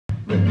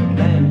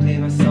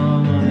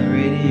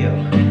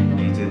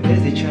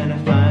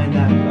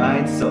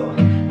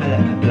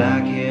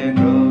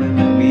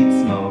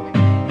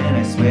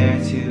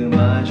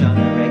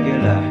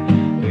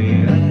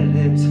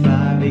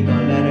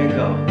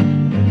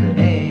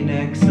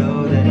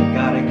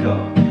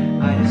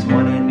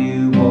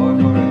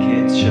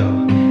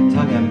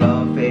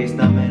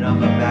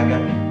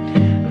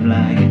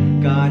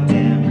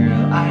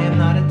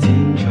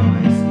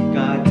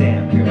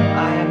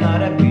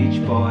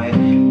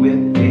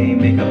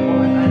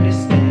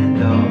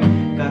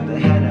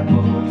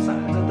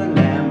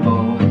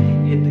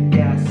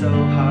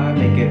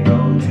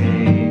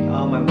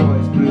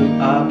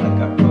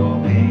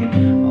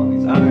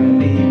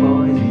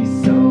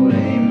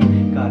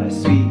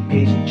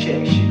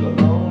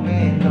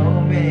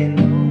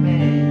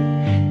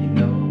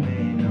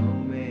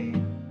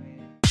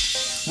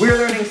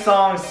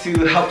songs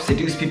to help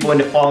seduce people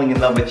into falling in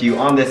love with you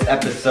on this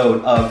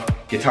episode of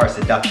Guitar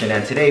Seduction,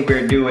 and today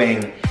we're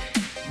doing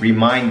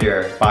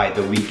Reminder by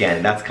The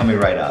Weeknd. That's coming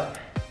right up.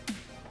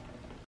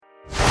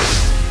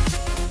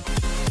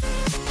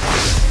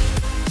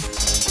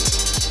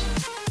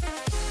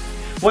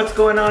 What's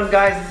going on,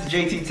 guys? This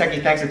is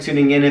JTTechie. Thanks for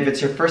tuning in. If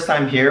it's your first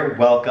time here,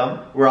 welcome.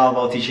 We're all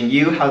about teaching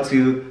you how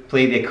to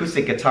play the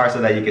acoustic guitar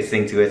so that you can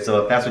sing to it.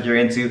 So if that's what you're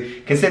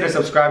into, consider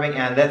subscribing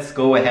and let's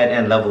go ahead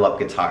and level up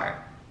guitar.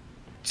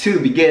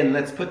 To begin,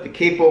 let's put the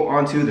capo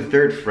onto the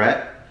 3rd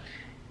fret.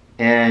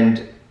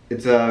 And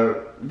it's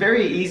a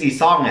very easy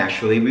song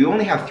actually. We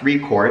only have 3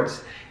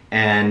 chords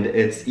and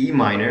it's E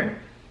minor,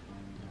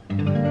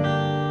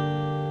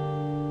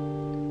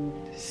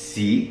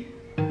 C,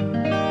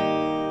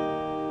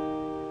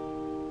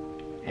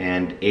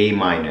 and A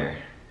minor.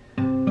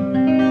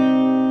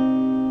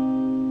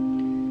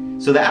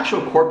 So the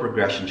actual chord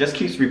progression just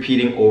keeps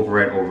repeating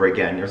over and over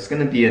again. There's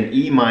going to be an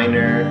E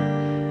minor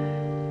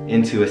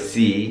into a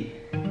C,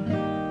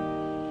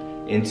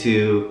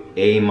 into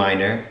A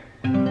minor,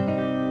 and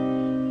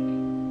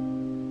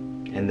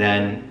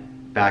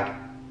then back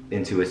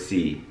into a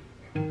C.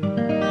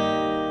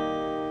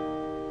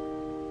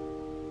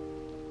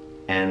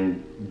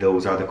 And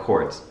those are the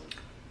chords.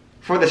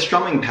 For the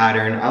strumming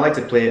pattern, I like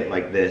to play it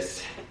like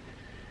this.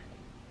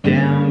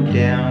 Down,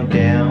 down,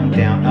 down,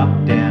 down,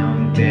 up,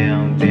 down,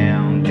 down,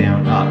 down,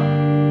 down, up.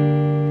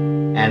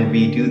 And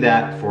we do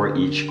that for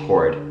each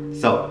chord.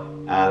 So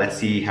let's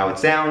see how it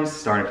sounds,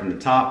 starting from the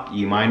top,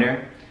 E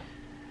minor.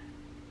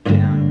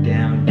 Down,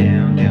 down,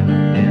 down,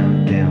 down,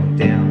 down, down,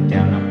 down,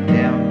 down, up,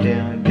 down,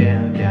 down,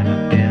 down, down,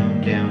 up,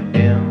 down, down,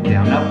 down,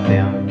 down, up,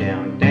 down,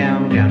 down,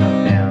 down, down,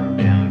 up,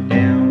 down, down,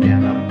 down,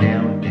 down, up,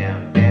 down,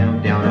 down,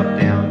 down, down, up,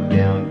 down,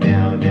 down,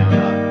 down, down,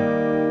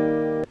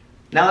 up.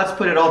 Now let's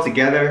put it all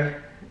together.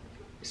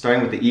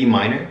 Starting with the E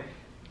minor.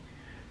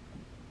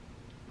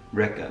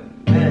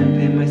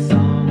 Recommend my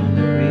song on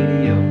the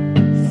radio.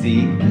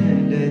 C,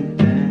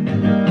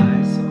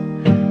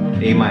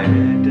 A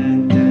minor,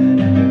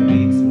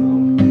 beats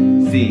mode.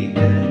 C,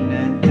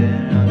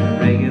 on the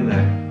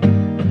regular.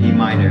 E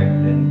minor,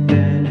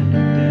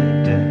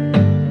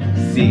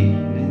 C,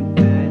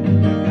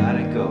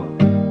 gotta go.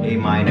 A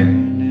minor,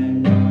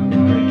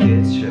 for a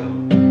kids show.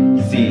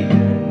 C, like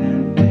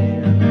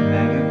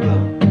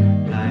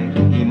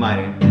E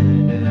minor.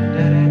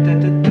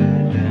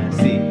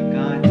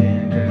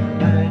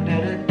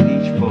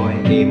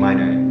 A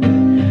minor,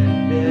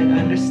 then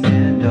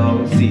understand,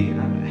 oh, C,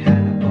 I'm the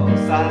Hannibal,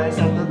 size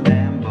of the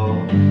Lambo,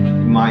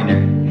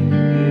 minor,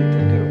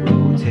 it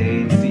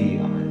rotate, C,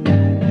 on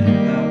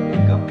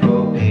like a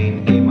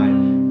propane, A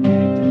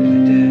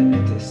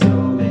minor, it's so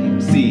lame,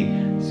 C,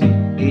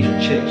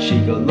 Asian chick, she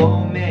go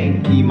low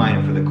main, E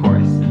minor for the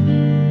chorus,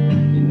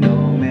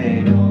 no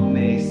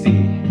me, C,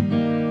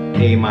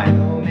 A minor,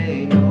 no me,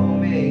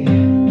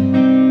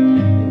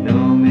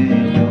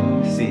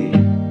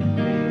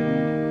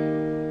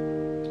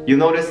 You'll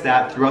notice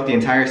that throughout the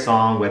entire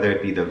song, whether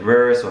it be the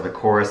verse or the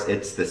chorus,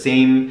 it's the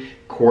same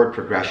chord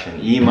progression.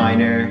 E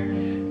minor,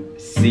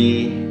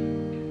 C,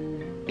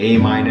 A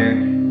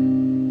minor,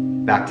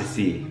 back to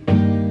C.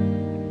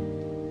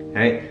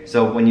 Alright,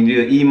 so when you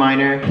do E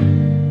minor,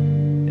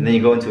 and then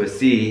you go into a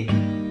C,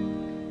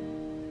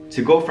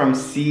 to go from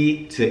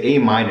C to A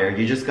minor,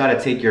 you just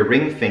gotta take your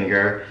ring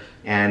finger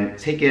and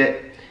take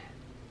it,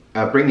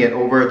 bring it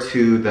over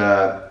to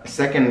the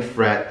 2nd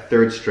fret,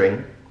 3rd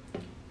string,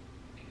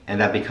 and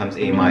that becomes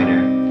A minor.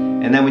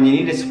 And then when you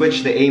need to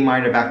switch the A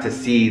minor back to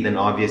C, then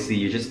obviously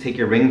you just take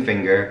your ring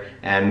finger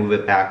and move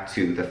it back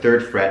to the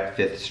 3rd fret,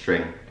 5th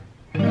string.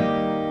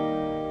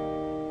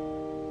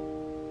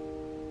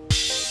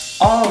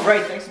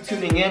 Alright, thanks for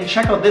tuning in.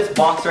 Check out this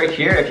box right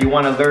here if you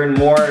want to learn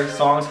more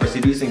songs for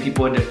seducing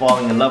people into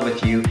falling in love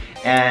with you.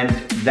 And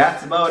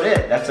that's about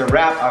it. That's a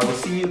wrap. I will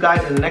see you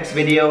guys in the next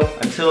video.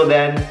 Until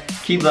then,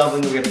 keep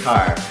loving the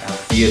guitar. I'll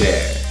see you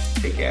there.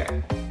 Take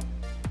care.